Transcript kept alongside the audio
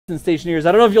and Stationeers.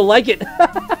 I don't know if you'll like it.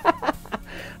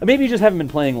 Maybe you just haven't been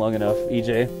playing long enough,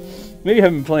 EJ. Maybe you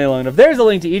haven't been playing long enough. There's a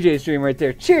link to EJ's stream right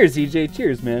there. Cheers, EJ.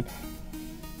 Cheers, man.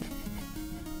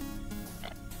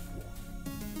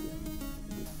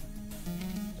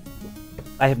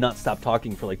 I have not stopped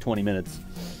talking for like 20 minutes.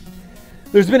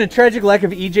 There's been a tragic lack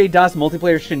of EJ DOS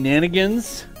multiplayer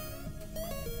shenanigans.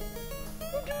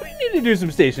 We need to do some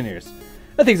Stationeers.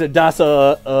 I think that DOS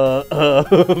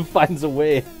finds a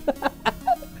way.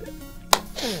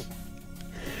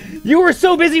 You were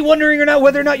so busy wondering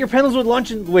whether or not your panels would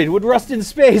would rust in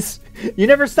space. You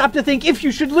never stopped to think if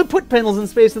you should put panels in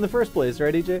space in the first place,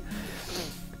 right, EJ?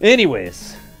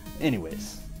 Anyways.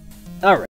 All right.